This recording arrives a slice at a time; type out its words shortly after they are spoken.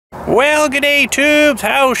Well, g'day tubes,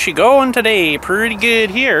 how's she going today? Pretty good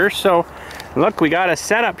here. So look, we got a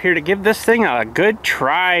setup here to give this thing a good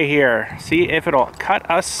try here. See if it'll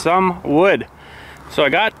cut us some wood. So I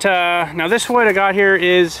got, now this wood I got here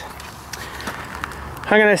is,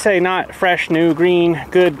 I'm gonna say not fresh, new, green,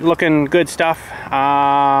 good looking, good stuff.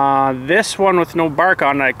 This one with no bark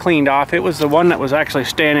on it I cleaned off. It was the one that was actually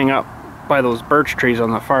standing up by those birch trees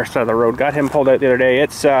on the far side of the road. Got him pulled out the other day.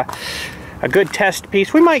 It's a good test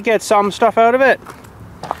piece. We might get some stuff out of it,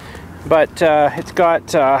 but it's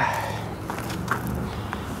got a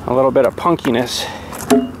little bit of punkiness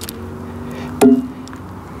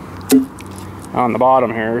on the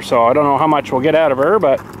bottom here, so I don't know how much we'll get out of her,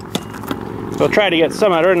 but we'll try to get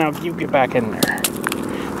some out of her. Now you get back in there.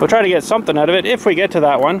 We'll try to get something out of it if we get to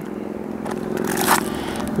that one.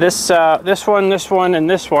 This one, and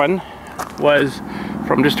this one was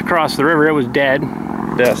from just across the river. It was dead.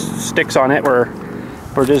 The sticks on it were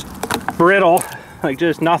just brittle, like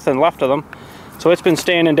just nothing left of them. So it's been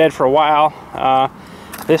standing dead for a while.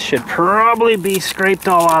 This should probably be scraped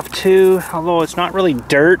all off too, although it's not really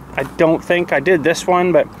dirt. I don't think I did this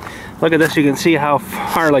one, but look at this. You can see how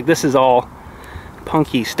far, like this is all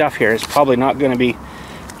punky stuff here. It's probably not going to be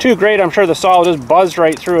too great. I'm sure the saw will just buzz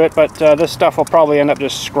right through it, but this stuff will probably end up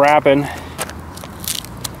just scrapping.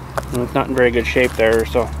 It's not in very good shape there,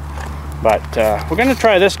 so. But we're going to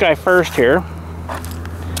try this guy first here.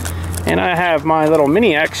 And I have my little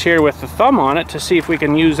mini X here with the thumb on it to see if we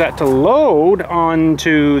can use that to load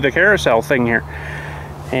onto the carousel thing here.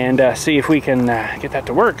 And see if we can get that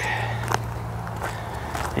to work.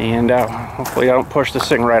 And hopefully I don't push this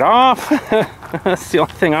thing right off. That's the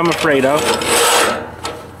only thing I'm afraid of.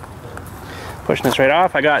 Pushing this right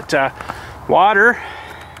off. I got water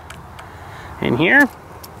in here.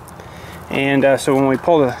 And so when we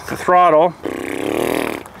pull the throttle,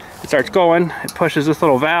 it starts going. It pushes this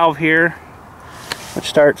little valve here, which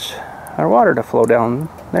starts our water to flow down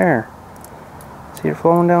there. See it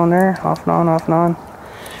flowing down there, off and on, off and on.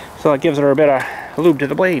 So it gives her a bit of lube to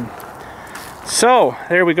the blade. So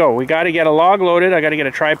there we go. We got to get a log loaded. I got to get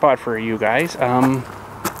a tripod for you guys.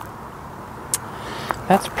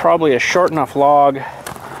 That's probably a short enough log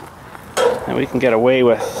that we can get away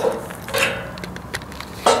with.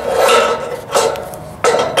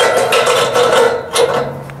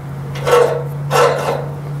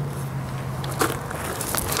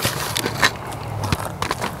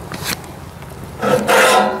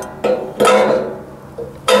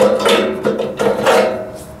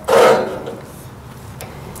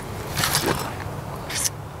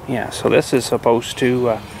 Yeah, so this is supposed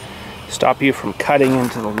to stop you from cutting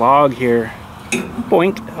into the log here.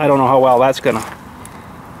 Boink. I don't know how well that's gonna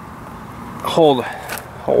hold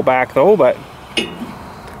back though, but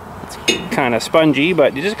it's kind of spongy.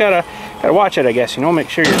 But you just gotta watch it, I guess. You know, make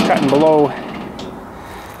sure you're cutting below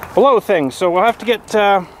things. So we'll have to get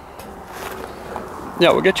yeah,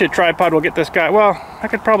 we'll get you a tripod. We'll get this guy. Well, I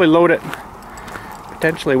could probably load it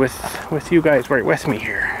potentially with you guys right with me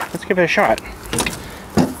here. Let's give it a shot.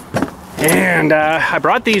 And I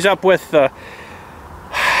brought these up with the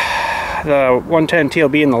 110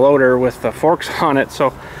 TLB in the loader with the forks on it,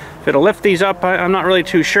 so if it'll lift these up, I'm not really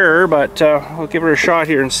too sure, but we'll give her a shot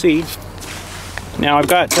here and see. Now I've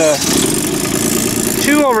got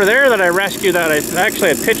two over there that I rescued that I actually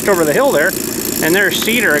had pitched over the hill there, and they're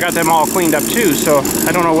cedar. I got them all cleaned up too, so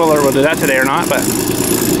I don't know whether we'll do that today or not, but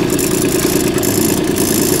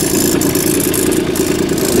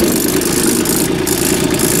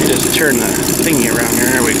just turn the thingy around here.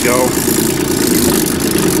 There we go.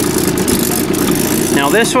 Now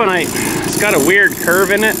this one, it's got a weird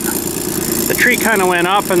curve in it. The tree kind of went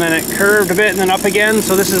up and then it curved a bit and then up again.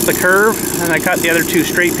 So this is the curve, and I cut the other two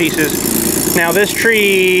straight pieces. Now this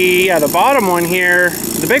tree, yeah, the bottom one here,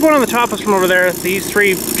 the big one on the top was from over there. These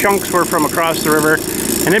three chunks were from across the river,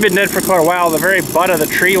 and they've been dead for quite a while. The very butt of the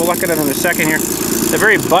tree, we'll look at it in a second here. The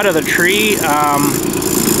very butt of the tree,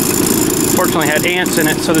 fortunately had ants in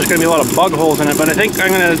it, so there's going to be a lot of bug holes in it, but I think I'm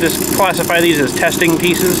going to just classify these as testing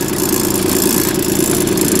pieces.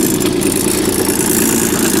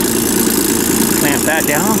 Clamp that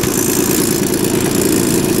down.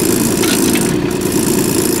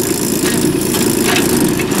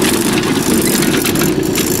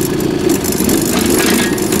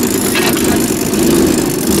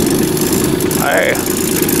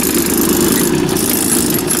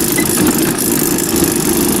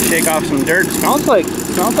 Shake off some dirt. Smells like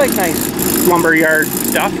nice lumberyard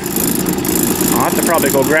stuff. I'll have to probably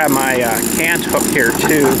go grab my cant hook here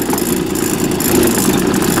too.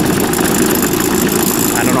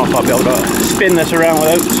 I don't know if I'll be able to spin this around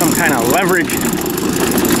without some kind of leverage.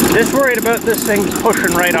 Just worried about this thing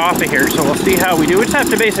pushing right off of here, so we'll see how we do. We just have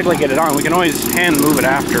to basically get it on. We can always hand move it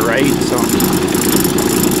after, right? So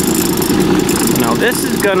now this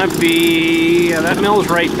is gonna be, that mill's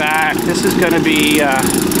right back. This is gonna be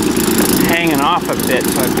hanging off a bit,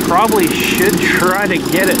 so I probably should try to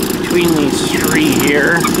get it between these three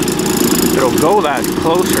here. If it'll go that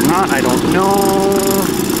close or not, I don't know.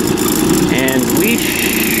 And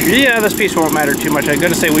yeah, this piece won't matter too much. I'm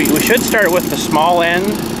gonna say we should start with the small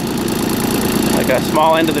end, like a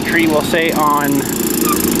small end of the tree, we'll say, on,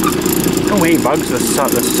 no way, bugs, the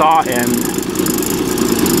saw end.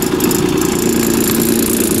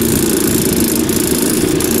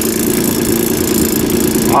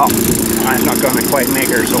 Well, I'm not gonna quite make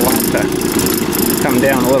her, so we'll have to come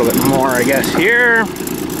down a little bit more, I guess, here.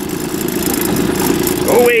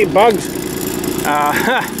 Go away, bugs.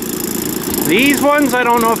 These ones, I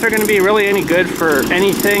don't know if they're going to be really any good for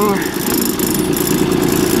anything.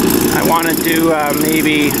 I want to do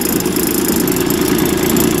maybe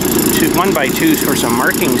 1x2s for some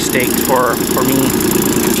marking stakes for me.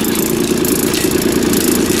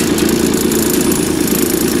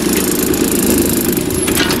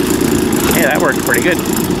 Yeah, that worked pretty good.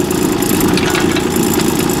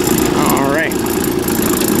 All right.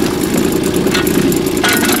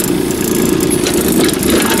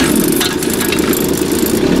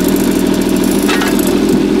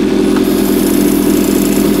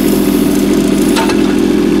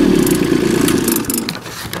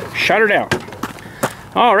 Shut her down.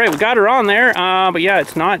 All right, we got her on there, but yeah,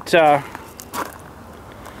 it's not in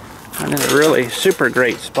a really super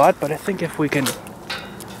great spot, but I think if we can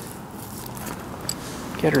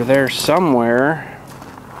get her there somewhere,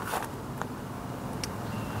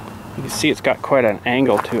 you can see it's got quite an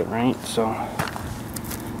angle to it, right? So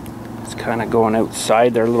it's kind of going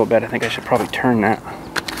outside there a little bit. I think I should probably turn that.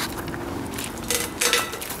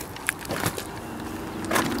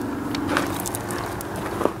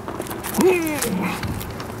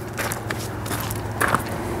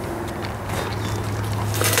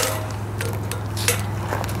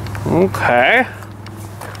 Okay.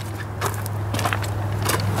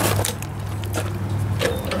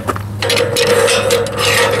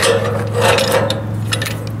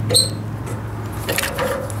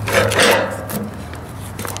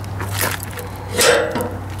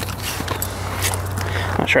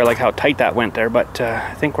 Not sure I like how tight that went there, but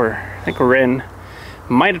I think we're in.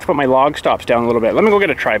 Might have to put my log stops down a little bit. Let me go get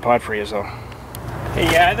a tripod for you, though. Hey,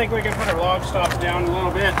 yeah, I think we can put our log stops down a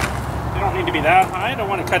little bit. They don't need to be that high. I don't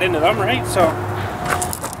want to cut into them, right? So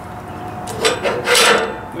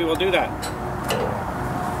we will do that.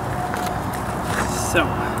 So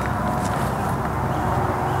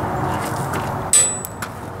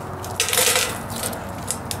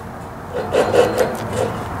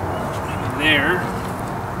there.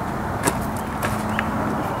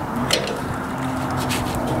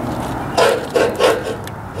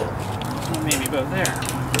 Maybe about there.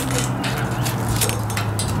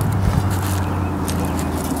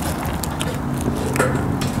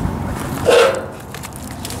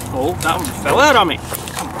 Oh, that one fell out on me.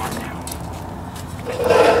 Come on now.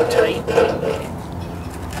 Tight.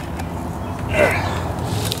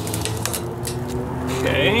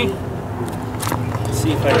 Okay. Let's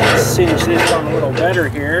see if I can cinch this on a little better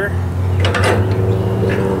here.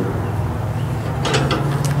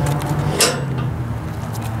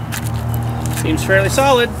 Seems fairly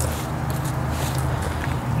solid.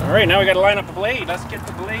 All right, now we got to line up the blade. Let's get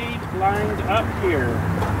the blade lined up here.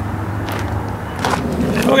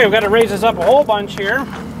 Okay, we've got to raise this up a whole bunch here.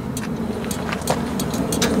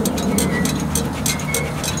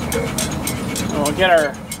 We'll get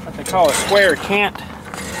our, what they call a square cant.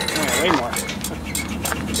 Oh, way more.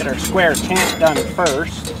 Get our square cant done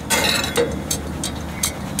first.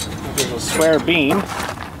 Which is a square beam.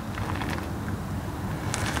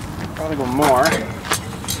 Probably go more.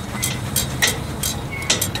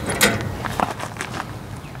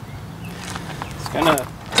 It's gonna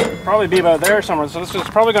probably be about there somewhere. So this is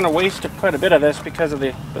probably going to waste quite a bit of this because of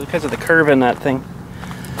the curve in that thing.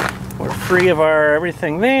 We're free of our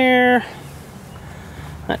everything there.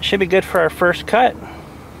 That should be good for our first cut.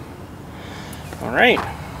 All right.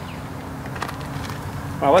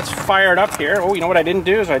 Well, let's fire it up here. Oh, you know what I didn't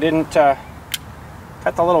do is I didn't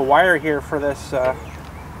cut the little wire here for this little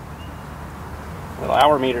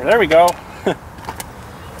hour meter. There we go.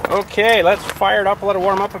 Okay, let's fire it up. Let it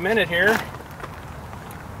warm up a minute here.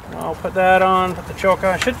 I'll put that on, put the choke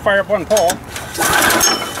on. I should fire up one pole.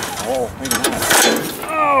 Oh, maybe not.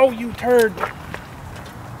 Oh, you turd.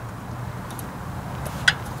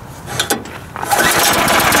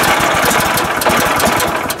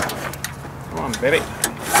 Come on, baby.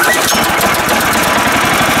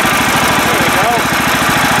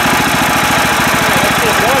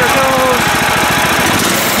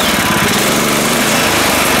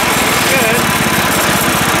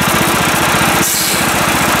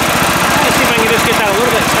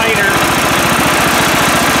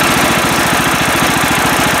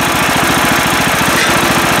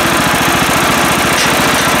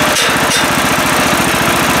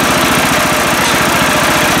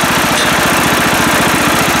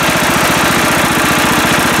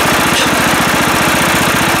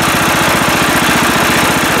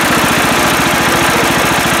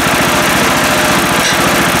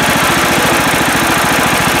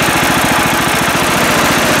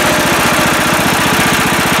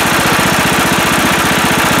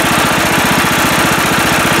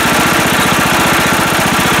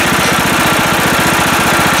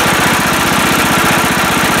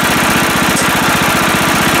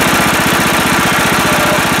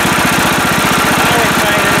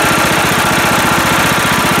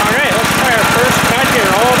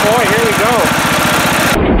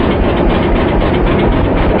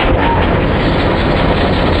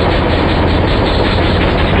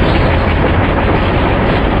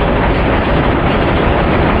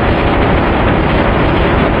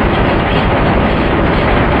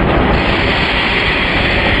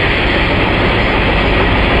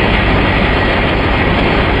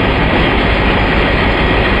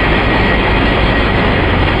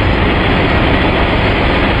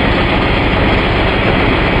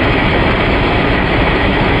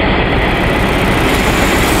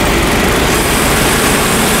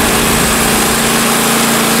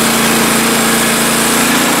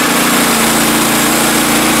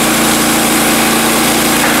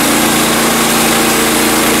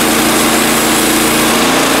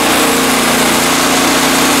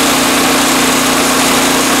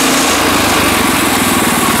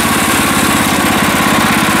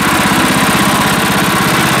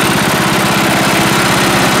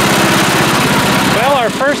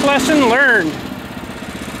 lesson learned.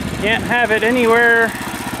 Can't have it anywhere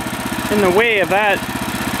in the way of that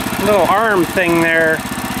little arm thing there.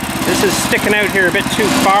 This is sticking out here a bit too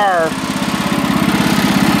far.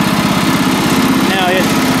 Now,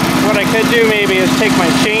 what I could do maybe is take my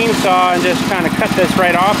chainsaw and just kind of cut this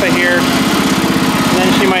right off of here. And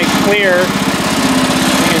then she might clear.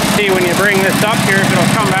 You can see when you bring this up here,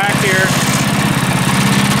 it'll come back here.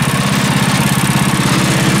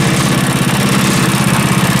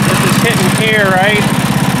 This is hitting here, right?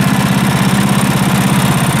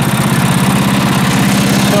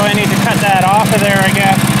 So I need to cut that off of there, I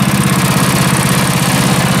guess.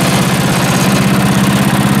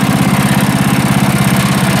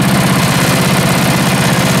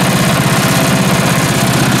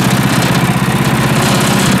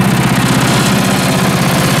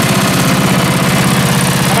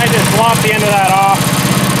 I might just lop the end of that off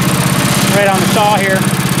right on the saw here.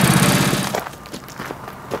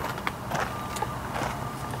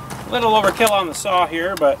 A little overkill on the saw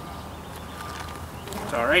here, but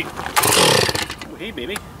it's all right. Oh, hey,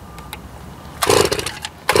 baby.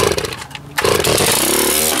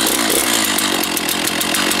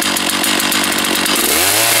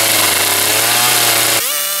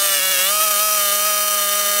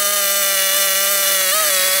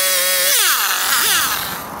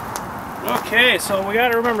 Okay, so we got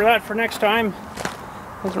to remember that for next time.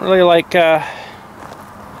 Doesn't really like stuff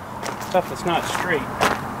that's not straight.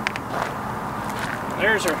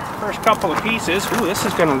 There's our first couple of pieces. Ooh, this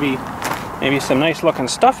is going to be maybe some nice looking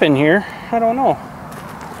stuff in here. I don't know.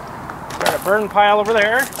 Got a burn pile over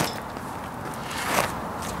there.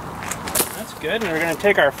 That's good. And we're going to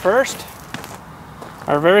take our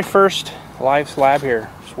very first live slab here.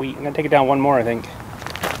 Sweet. I'm going to take it down one more, I think.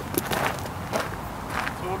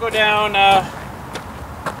 So we'll go down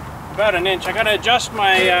about an inch. I got to adjust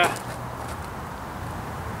my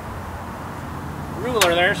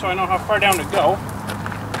ruler there so I know how far down to go.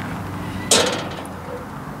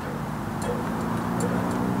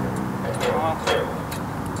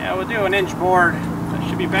 Yeah, we'll do an inch board. That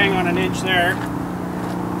should be bang on an inch there.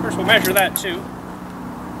 Of course, we'll measure that too.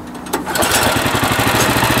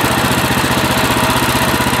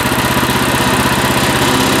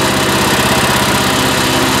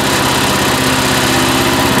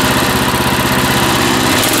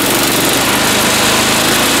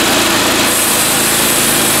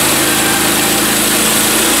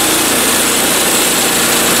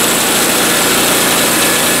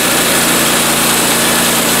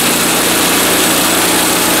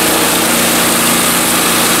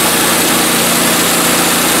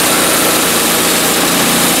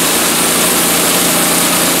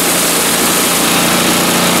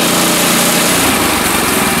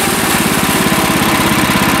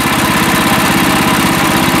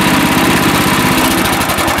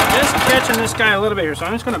 This guy a little bit here, so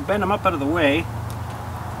I'm just going to bend him up out of the way.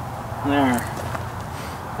 There.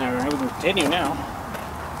 There, we can continue now.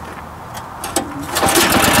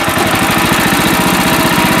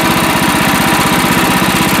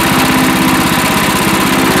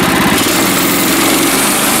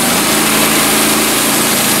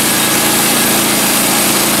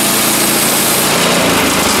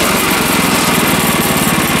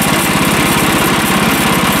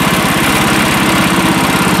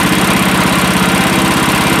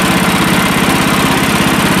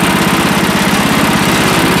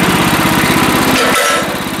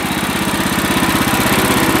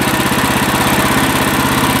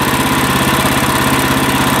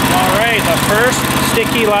 First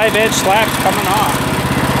sticky live edge slab's coming off.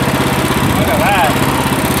 Look at that.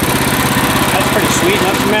 That's pretty sweet.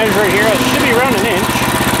 Let's measure it here. It should be around an inch.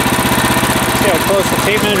 See how close the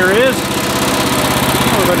tape measure is.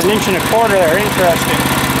 Oh, about an inch and a quarter there. Interesting.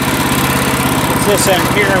 What's this end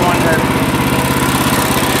here, I wonder?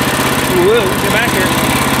 Ooh, get back here.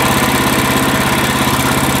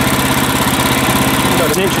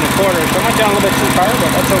 About an inch and a quarter. So I went down a little bit too far,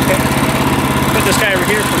 but that's okay. Put this guy over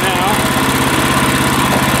here for now.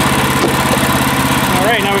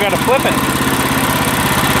 Alright, now we gotta flip it.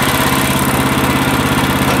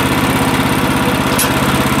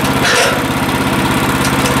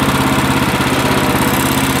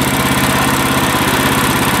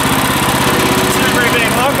 It's not a very big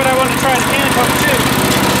lug, but I want to try the can hook too.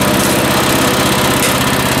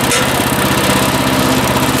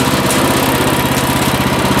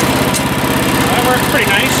 That works pretty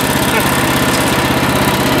nice.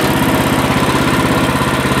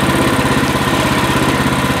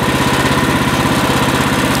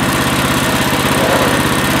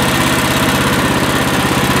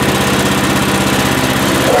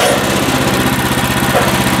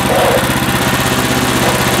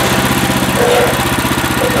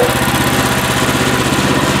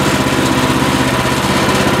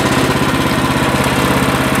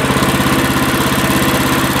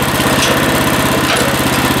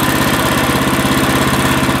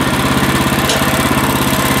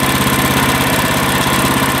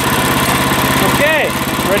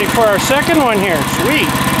 for our second one here. Sweet.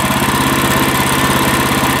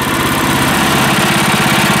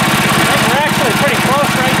 We're actually pretty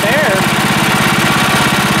close right there.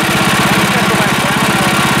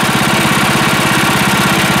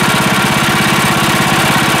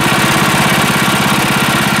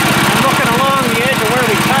 I'm looking along the edge of where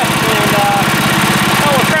we cut, and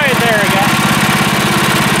oh, we'll try it there, I guess.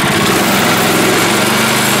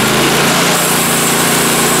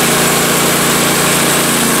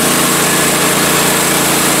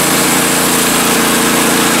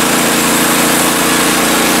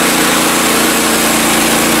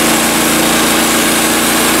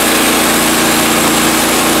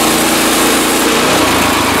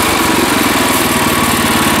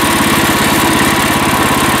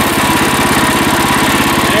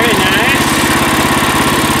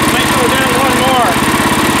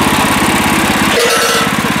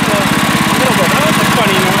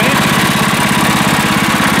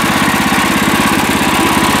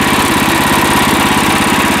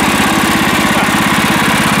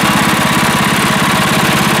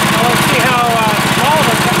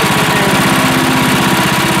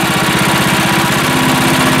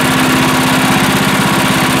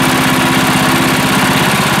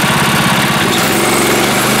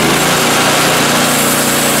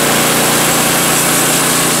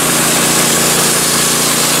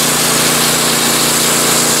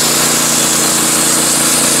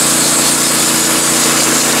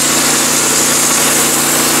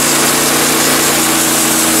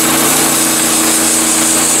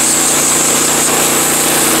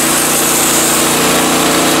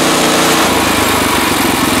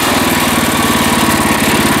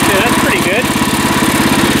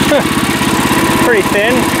 Pretty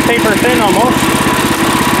thin, paper thin almost.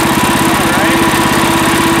 Alright.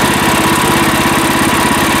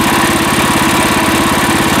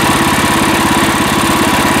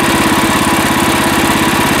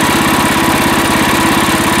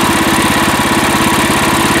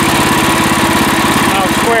 How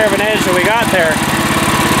square of an edge that we got there.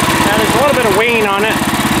 Now there's a little bit of wane on it.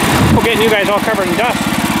 We're getting you guys all covered in dust.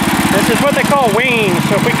 This is what they call wane.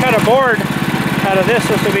 So if we cut a board out of this,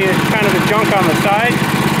 this will be kind of the junk on the side.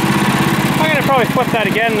 I'm going to probably flip that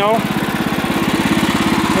again though.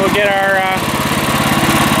 We'll get our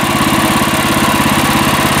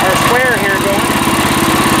square here going.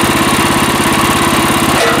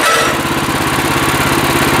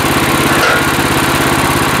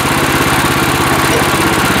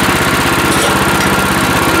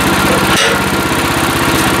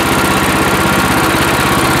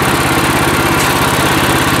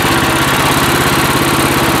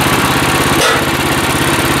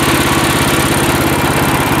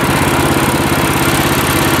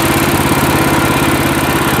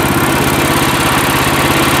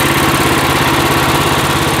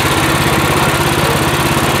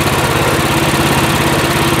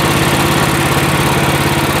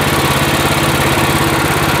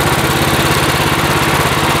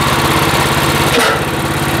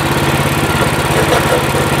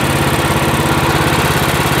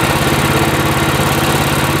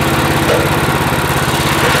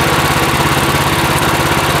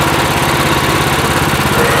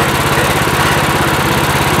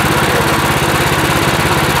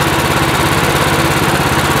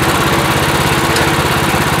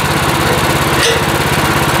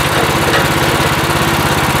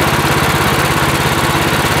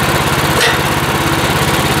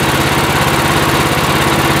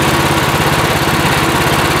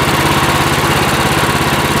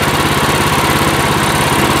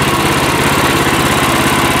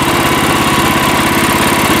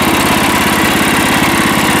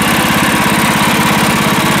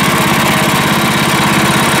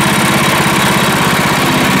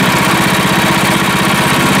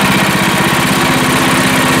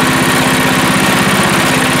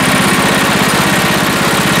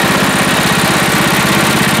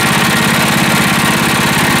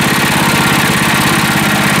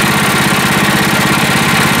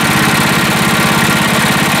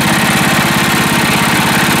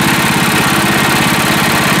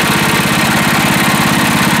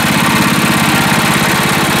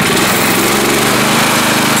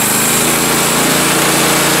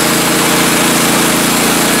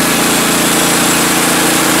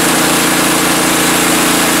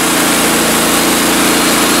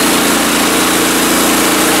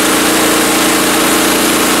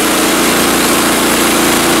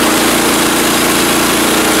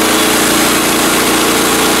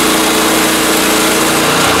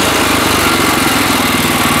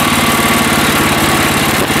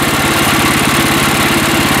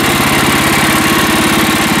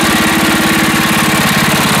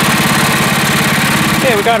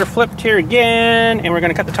 we got her flipped here again, and we're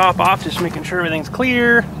going to cut the top off, just making sure everything's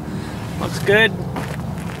clear. Looks good.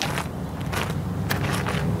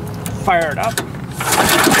 Fire it up.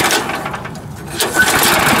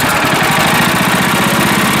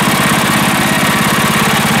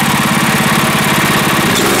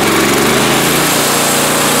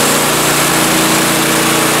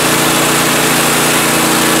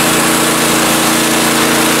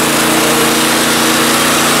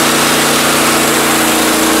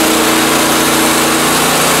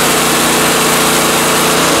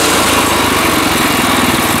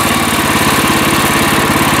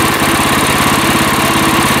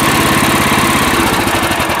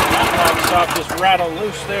 Just rattle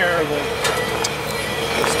loose there.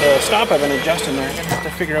 The stop I've been adjusting there. I'm gonna have to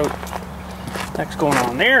figure out what's going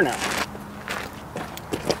on there now. I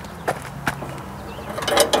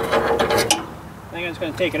think I'm just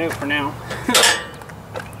gonna take it out for now.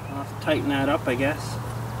 I'll have to tighten that up, I guess.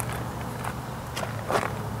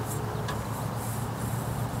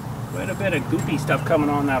 Quite a bit of goopy stuff coming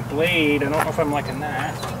on that blade. I don't know if I'm liking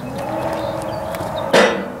that.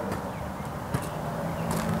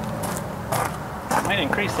 Might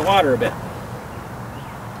increase the water a bit.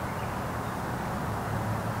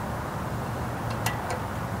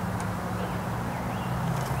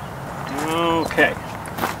 Okay.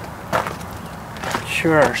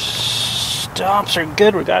 Sure, our stops are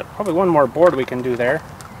good. We got probably one more board we can do there.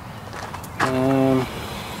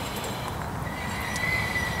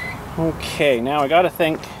 Okay, now I gotta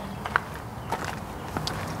think.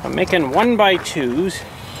 I'm making 1x2s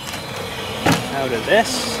out of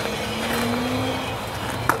this.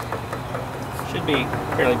 Should be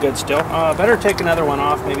fairly good still. Better take another one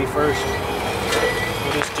off maybe first.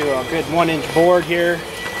 We'll just do a good 1-inch board here.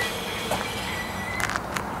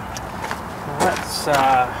 Let's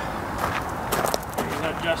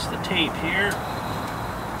adjust the tape here.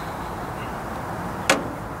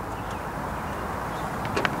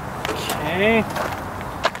 Okay.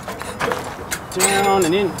 Down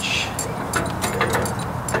 1 inch.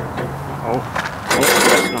 Oh,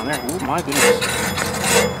 resting on there. Oh my goodness.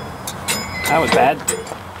 That was bad.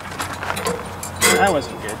 That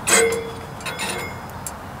wasn't good.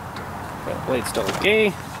 But the blade's still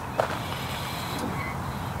okay.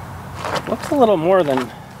 Looks a little more than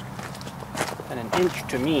 1 inch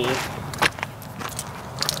to me.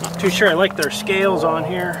 Not too sure I like their scales on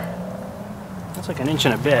here. Looks like 1 inch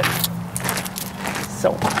and a bit.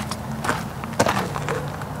 So.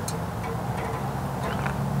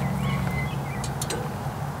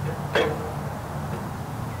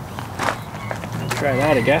 Try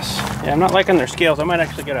that, I guess. Yeah, I'm not liking their scales. I might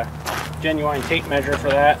actually get a genuine tape measure for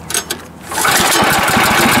that.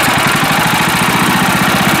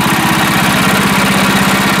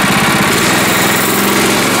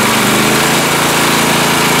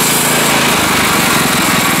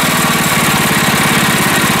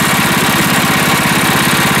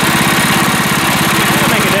 That'll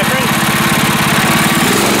make a difference.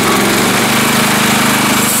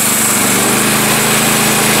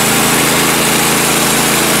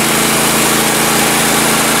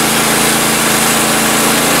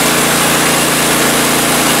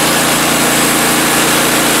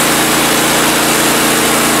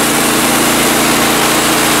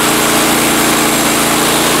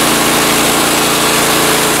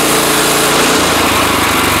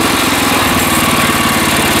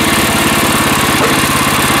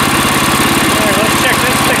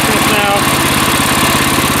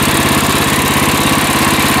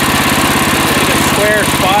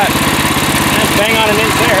 Spot. That's bang on 1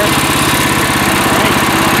 inch there. Right.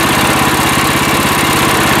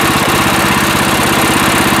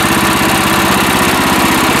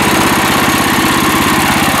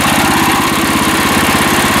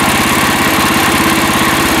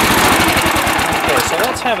 Okay, so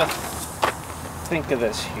let's have a think of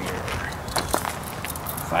this here.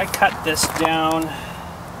 If I cut this down,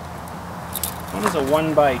 what is a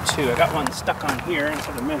 1x2? I got one stuck on here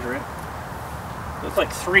instead of measure it. It's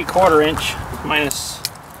like 3/4 inch minus,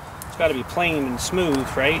 it's got to be plain and smooth,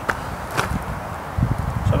 right?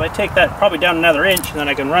 So if I take that probably down another inch, and then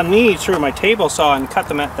I can run these through my table saw and cut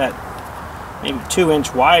them at that maybe 2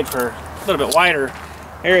 inch wide for a little bit wider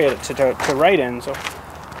area to write in. So I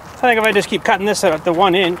think if I just keep cutting this at the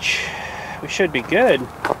 1 inch, we should be good.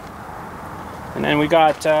 And then we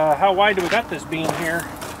got, how wide do we got this beam here?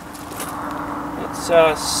 It's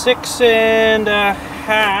 6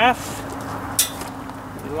 1/2.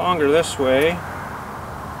 Longer this way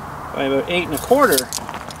by about 8 1/4.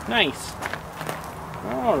 Nice.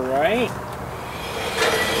 All right.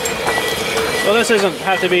 So this doesn't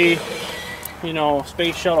have to be you know,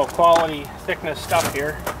 space shuttle quality thickness stuff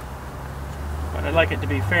here, but I'd like it to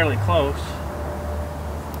be fairly close.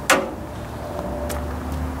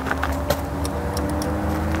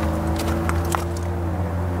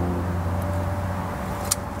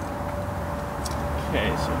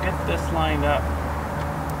 Okay, so get this lined up.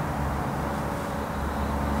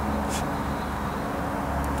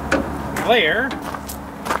 There.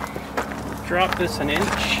 Drop this an inch.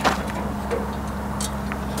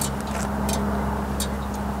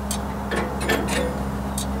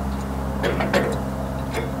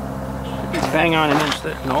 Bang on an inch.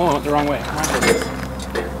 No, I went the wrong way.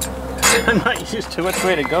 I'm not used to which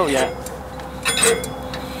way to go yet.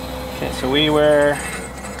 Okay, so we were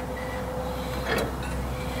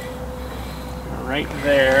right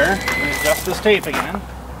there. Let me adjust this tape again.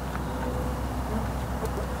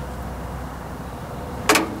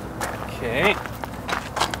 Okay.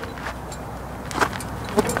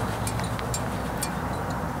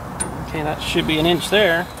 Okay, that should be an inch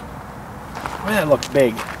there. Boy, that looks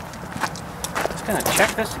big. Just gonna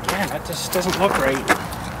check this again. That just doesn't look right.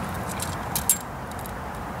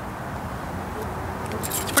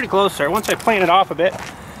 It's pretty close there. Once I plane it off a bit,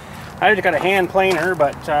 I just got a hand planer,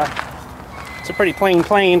 but it's a pretty plain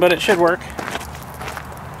plane, but it should work.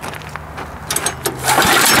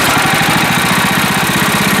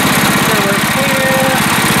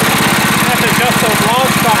 Adjust those log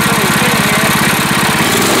spots really thin here.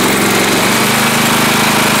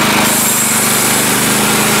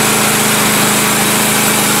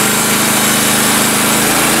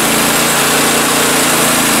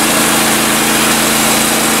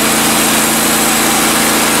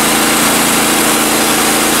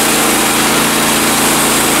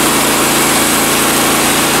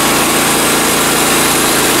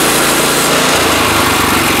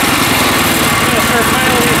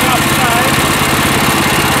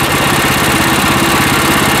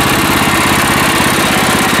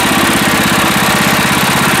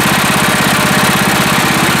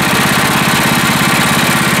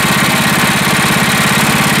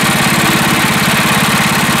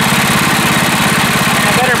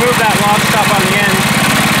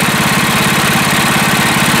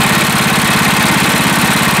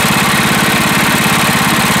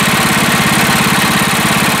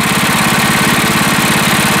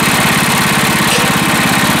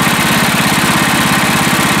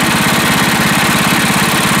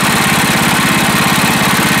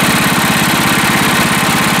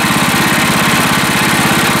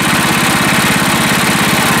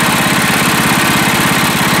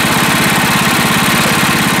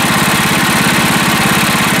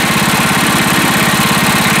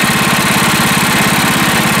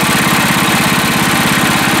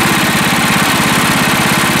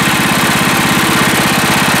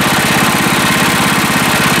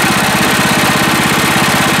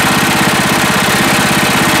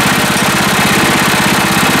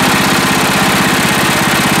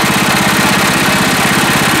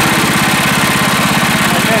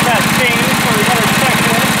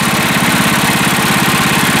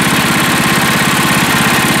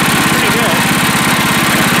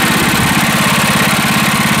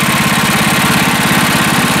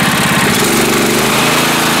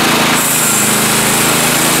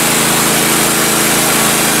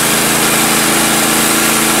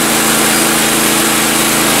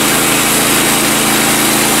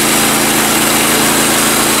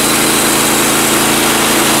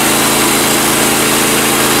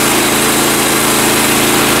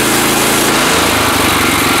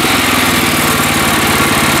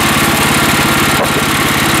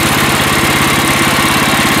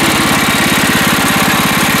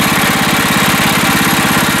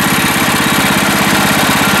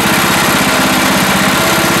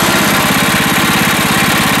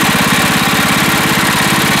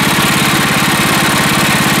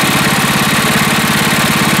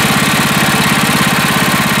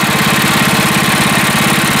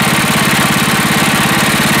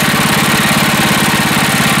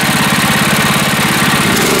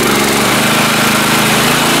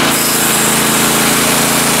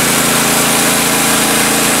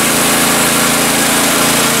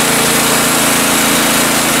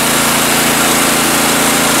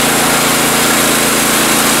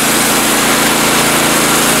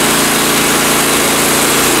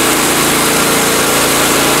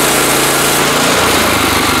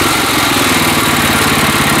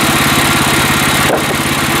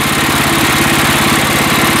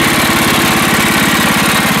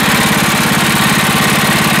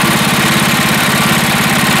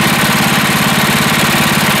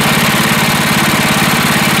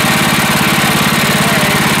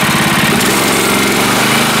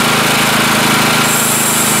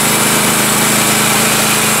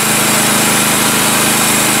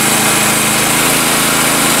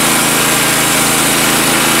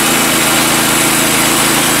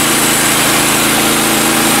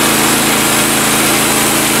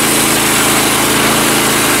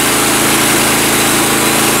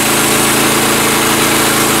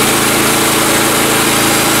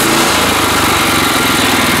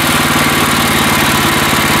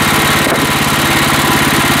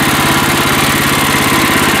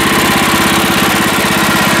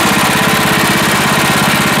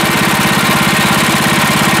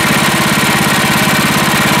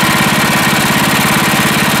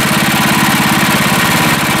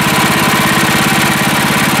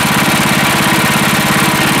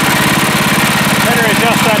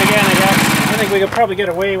 we could probably get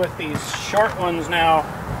away with these short ones now.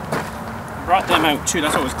 I brought them out too,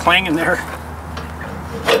 that's what was clanging there.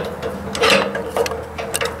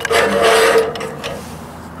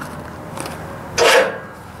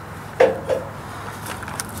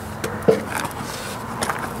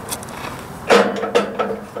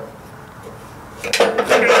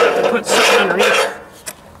 Put something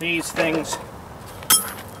underneath these things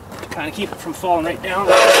to kind of keep it from falling right down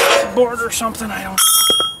the board or something, I don't know.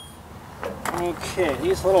 Okay,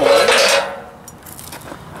 these little ones,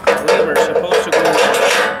 I believe are supposed to go like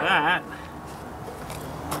that.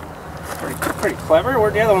 Pretty clever.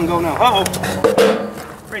 Where'd the other one go now? Uh-oh.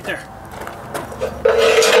 Right there.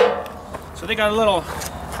 So they got a little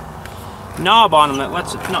knob on them that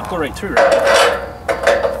lets it not go right through.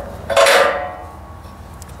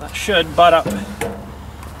 That should butt up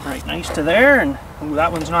right nice to there, and ooh,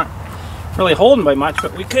 that one's not really holding by much,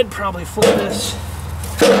 but we could probably fold this.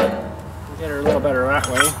 Get her a little better that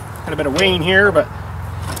way. Got a bit of Wayne here, but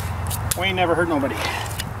Wayne never hurt nobody.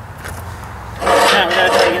 Now we gotta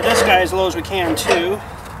try to get this guy as low as we can too.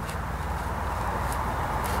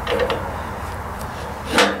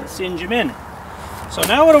 Singe him in. So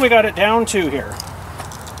now what do we got it down to here?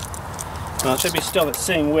 Well, it should be still the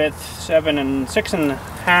same width,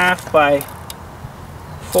 6.5 by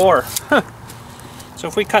 4. So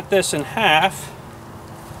if we cut this in half,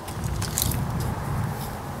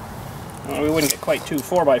 well, we wouldn't get quite two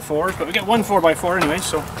 4x4s, but we get one 4x4 anyway,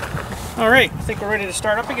 so. Alright, I think we're ready to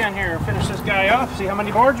start up again here. Finish this guy off, see how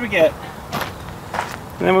many boards we get.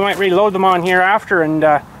 And then we might reload them on here after and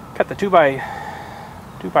cut the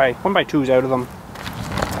 1x2s out of them.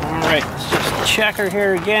 Alright, let's just check her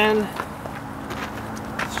here again.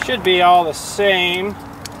 Should be all the same.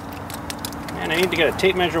 And I need to get a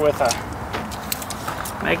tape measure with a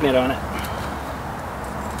magnet on it.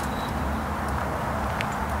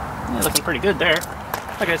 Yeah, looking pretty good there.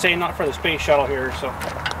 Like I say, not for the space shuttle here, so.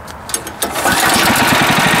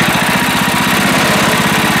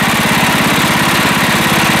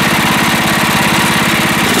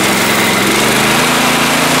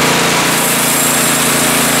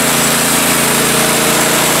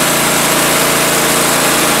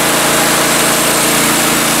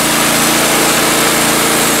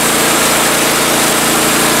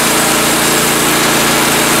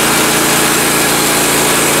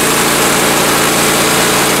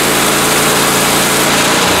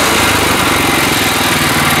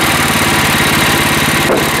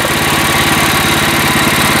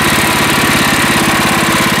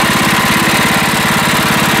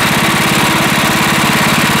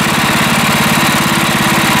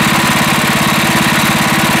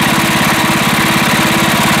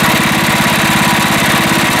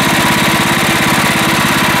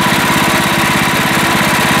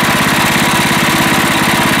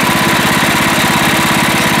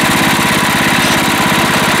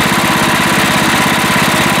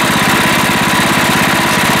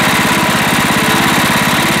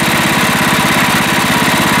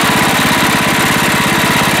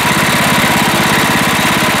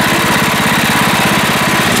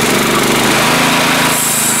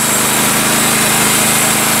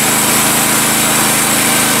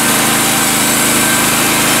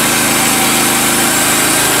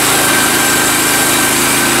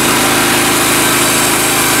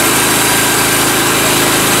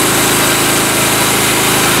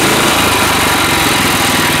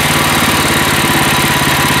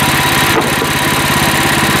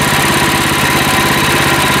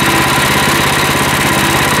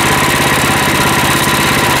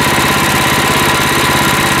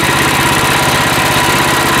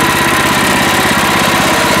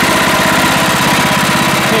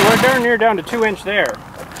 We're down to 2" there.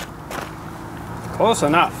 Close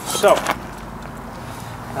enough. So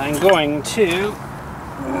I'm going to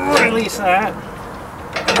release that.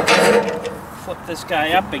 Flip this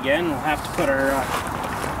guy up again. We'll have to put our.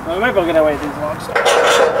 Well, we might be able to get away with these logs.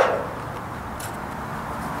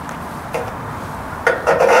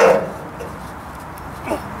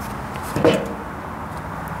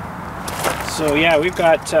 So yeah, we've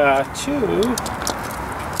got two.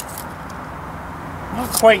 Not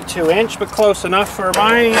quite 2", but close enough for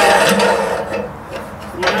my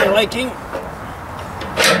liking.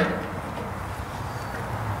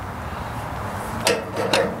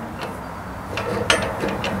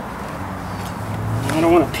 I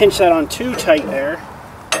don't want to pinch that on too tight there.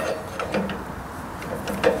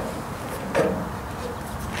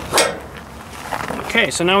 Okay,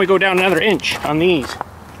 so now we go down another inch on these.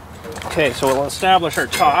 Okay, so we'll establish our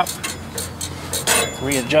top.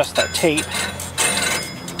 Readjust that tape.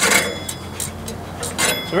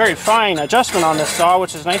 It's a very fine adjustment on this saw,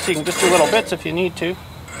 which is nice. You can just do little bits if you need to.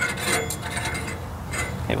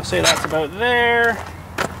 Okay, we'll say that's about there.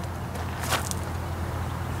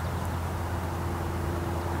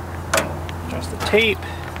 Adjust the tape.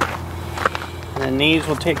 And then these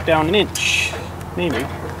will take down 1 inch, maybe.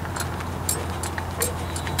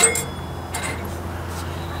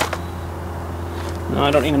 No,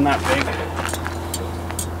 I don't need them that big.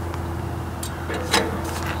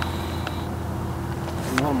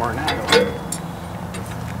 A little more narrow.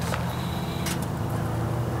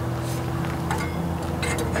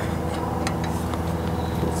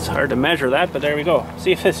 It's hard to measure that, but there we go.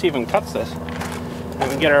 See if this even cuts this. And we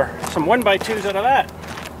can get some 1x2s out of that.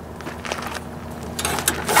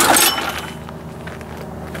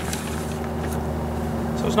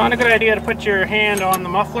 So it's not a good idea to put your hand on the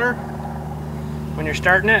muffler when you're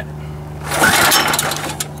starting it.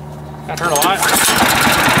 That hurt a lot.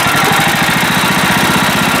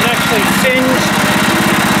 It actually singed.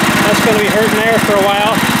 That's going to be hurting there for a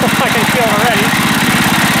while. I can feel it already.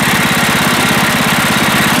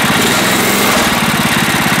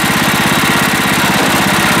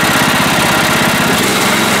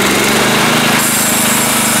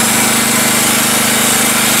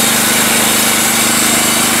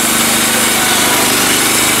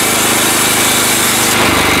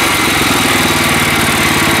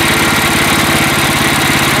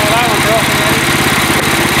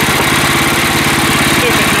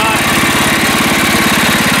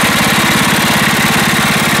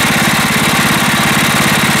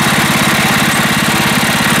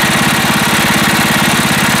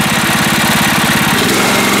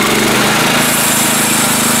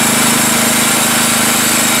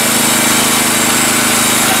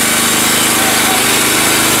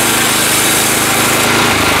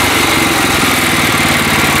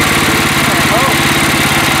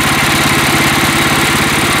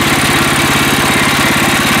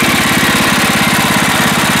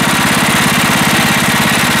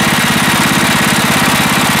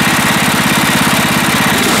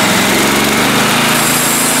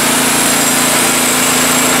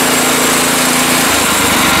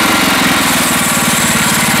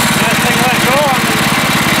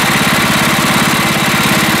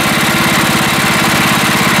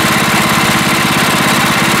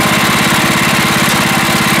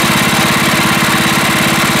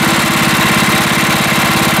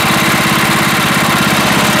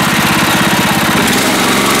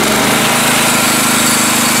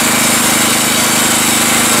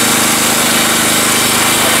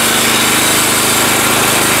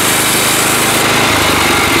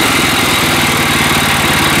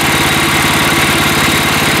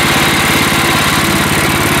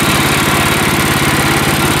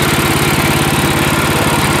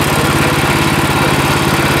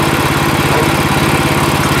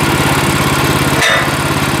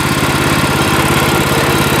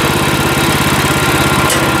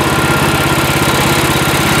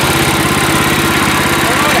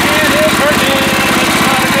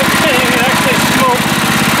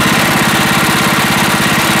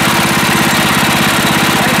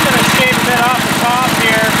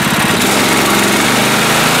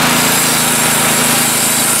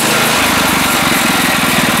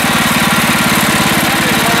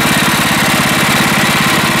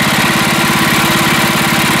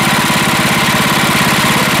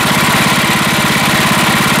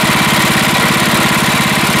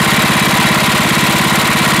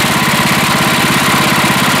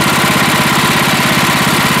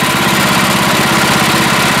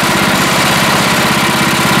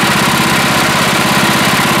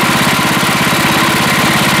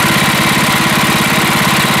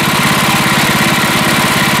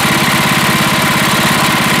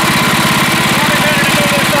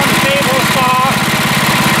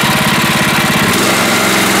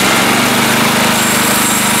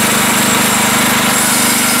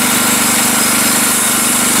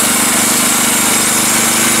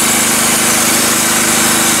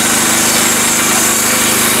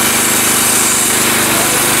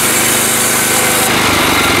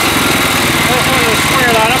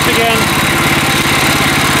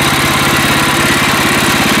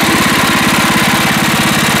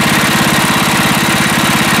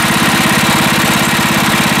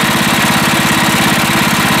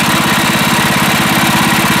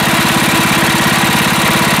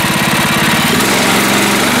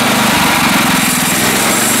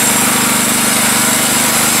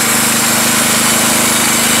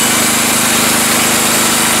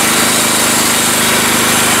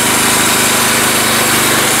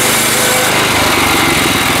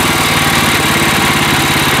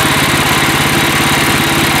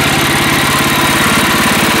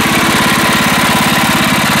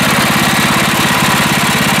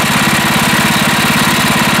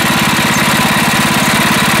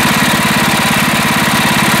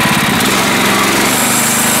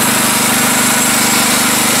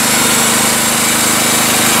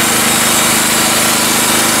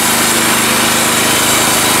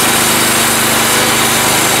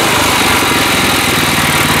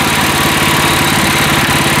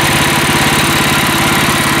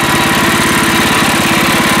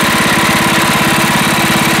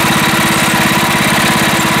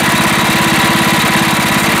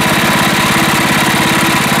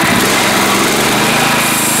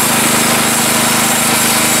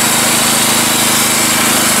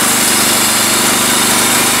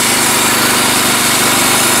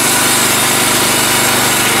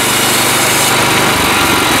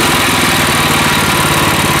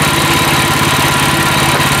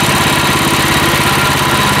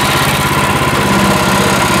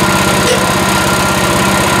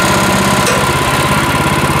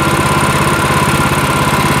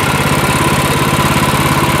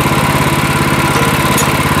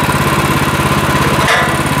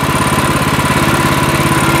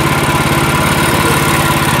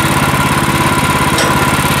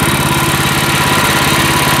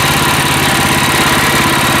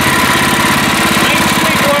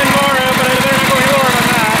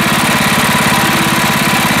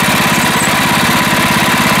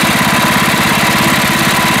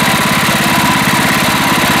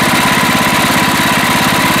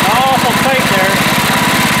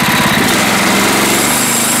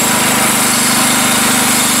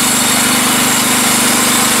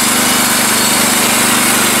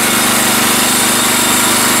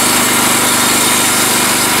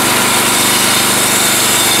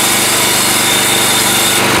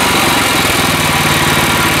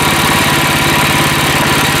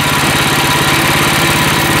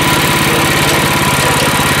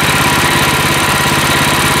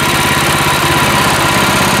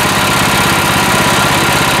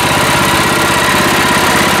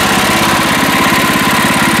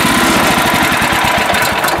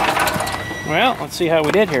 see how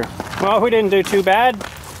we did here. Well, we didn't do too bad.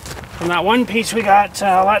 From that one piece we got,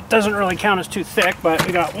 that doesn't really count as too thick, but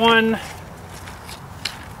we got 1,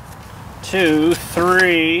 2,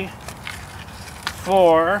 3,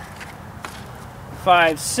 4,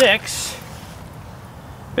 5, 6.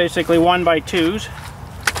 Basically 1x2s.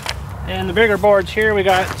 And the bigger boards here we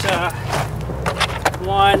got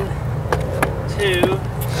 1, 2,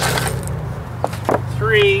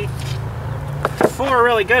 3, 4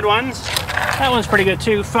 really good ones. That one's pretty good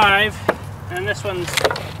too, 5. And this one's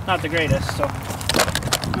not the greatest, so,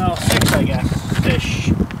 well, 6 I guess, ish.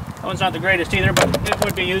 That one's not the greatest either, but it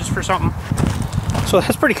would be used for something. So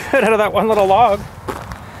that's pretty good out of that one little log.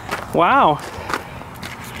 Wow.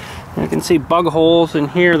 You can see bug holes in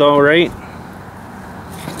here though, right?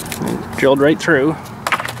 Drilled right through.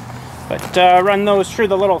 But run those through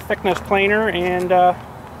the little thickness planer, and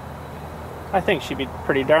I think she'd be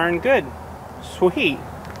pretty darn good. Sweet.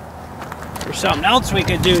 There's something else we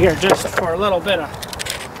could do here just for a little bit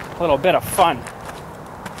of fun.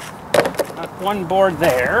 Got one board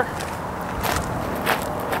there.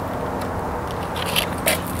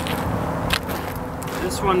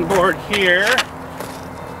 This one board here.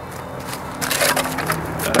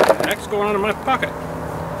 What the heck's going on in my pocket?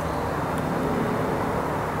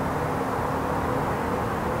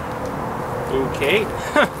 Okay.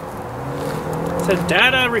 It says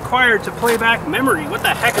data required to play back memory. What the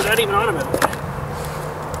heck is that even on about?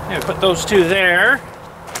 Yeah, put those two there.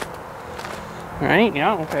 Alright,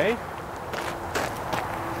 yeah, okay.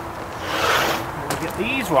 We'll get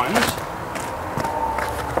these ones.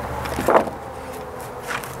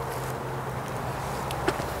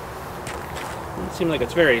 Doesn't seem like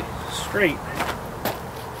it's very straight.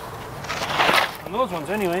 And those ones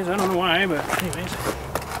anyways, I don't know why, but anyways.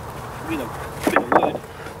 Be the wood.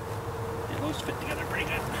 Yeah, those fit together pretty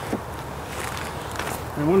good.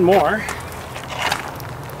 And one more.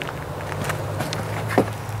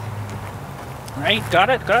 Right, got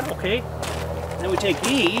it, okay. Then we take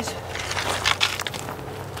these.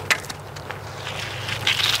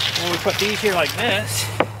 And we put these here like this.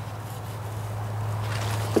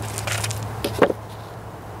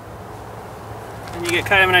 And you get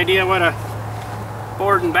kind of an idea what a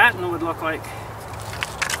board and batten would look like.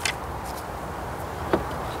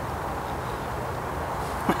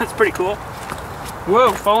 That's pretty cool.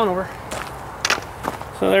 Whoa, falling over.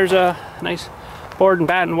 So there's a nice board and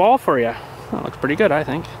batten wall for you. That looks pretty good, I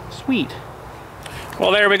think. Sweet.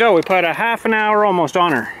 Well, there we go. We put a half an hour almost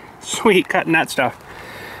on her. Sweet, cutting that stuff.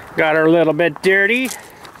 Got her a little bit dirty.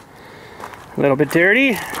 A little bit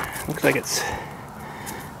dirty. Looks like it's,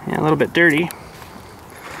 yeah, a little bit dirty.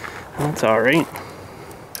 That's all right.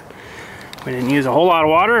 We didn't use a whole lot of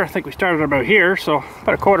water. I think we started about here, so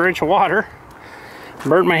about a 1/4 inch of water.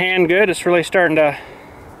 Burnt my hand good. It's really starting to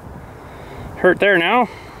hurt there now.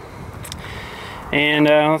 And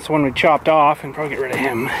that's the one we chopped off, and probably get rid of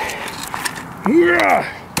him. Yeah.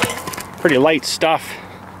 Pretty light stuff.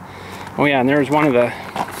 Oh yeah, and there's one of the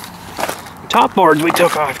top boards we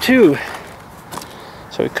took off too.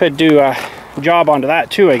 So we could do a job onto that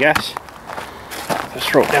too, I guess. Just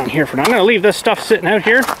throw it down here for now. I'm going to leave this stuff sitting out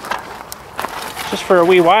here just for a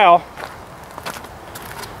wee while,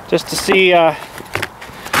 just to see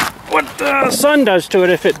what the sun does to it,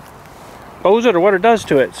 if it bows it or what it does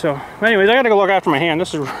to it. So anyways, I gotta go look after my hand.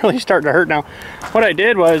 This is really starting to hurt now. What I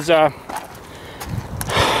did was I'm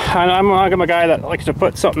a guy that likes to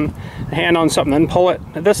put a hand on something and pull it.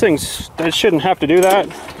 This it shouldn't have to do that,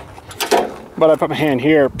 but I put my hand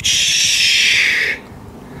here.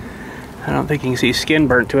 I don't think you can see skin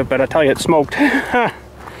burnt to it, but I tell you, it smoked.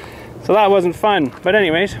 So that wasn't fun. But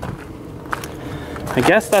anyways, I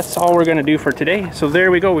guess that's all we're gonna do for today. So there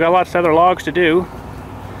we go. We got lots of other logs to do,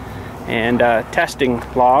 and testing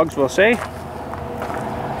logs, we'll say,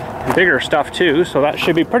 and bigger stuff too. So that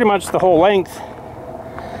should be pretty much the whole length.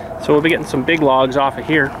 So we'll be getting some big logs off of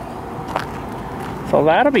here. So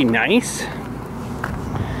that'll be nice.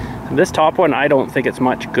 This top one, I don't think it's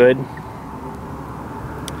much good,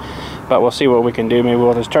 but we'll see what we can do. Maybe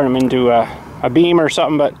we'll just turn them into a beam or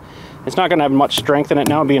something, but it's not gonna have much strength in it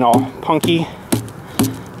now, being all punky.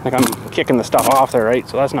 Like I'm kicking the stuff off there, right?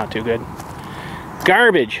 So that's not too good.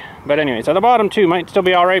 Garbage. But anyways, at the bottom too might still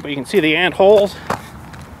be all right, but you can see the ant holes.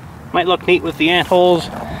 Might look neat with the ant holes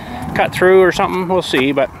cut through or something. We'll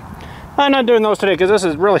see, but I'm not doing those today because this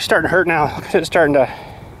is really starting to hurt now. It's starting to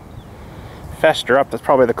fester up. That's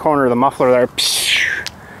probably the corner of the muffler there.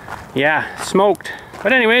 Yeah, smoked.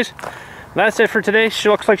 But anyways, that's it for today. She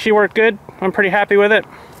looks like she worked good. I'm pretty happy with it.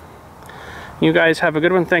 You guys have a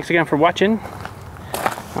good one. Thanks again for watching.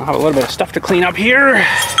 I'll have a little bit of stuff to clean up here.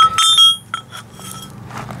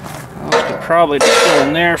 probably just go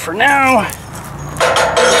in there for now.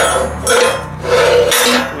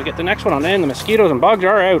 We get the next one on in. The mosquitoes and bugs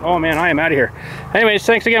are out. Oh man, I am out of here. Anyways,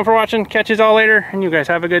 thanks again for watching. Catch you all later, and you guys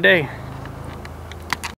have a good day.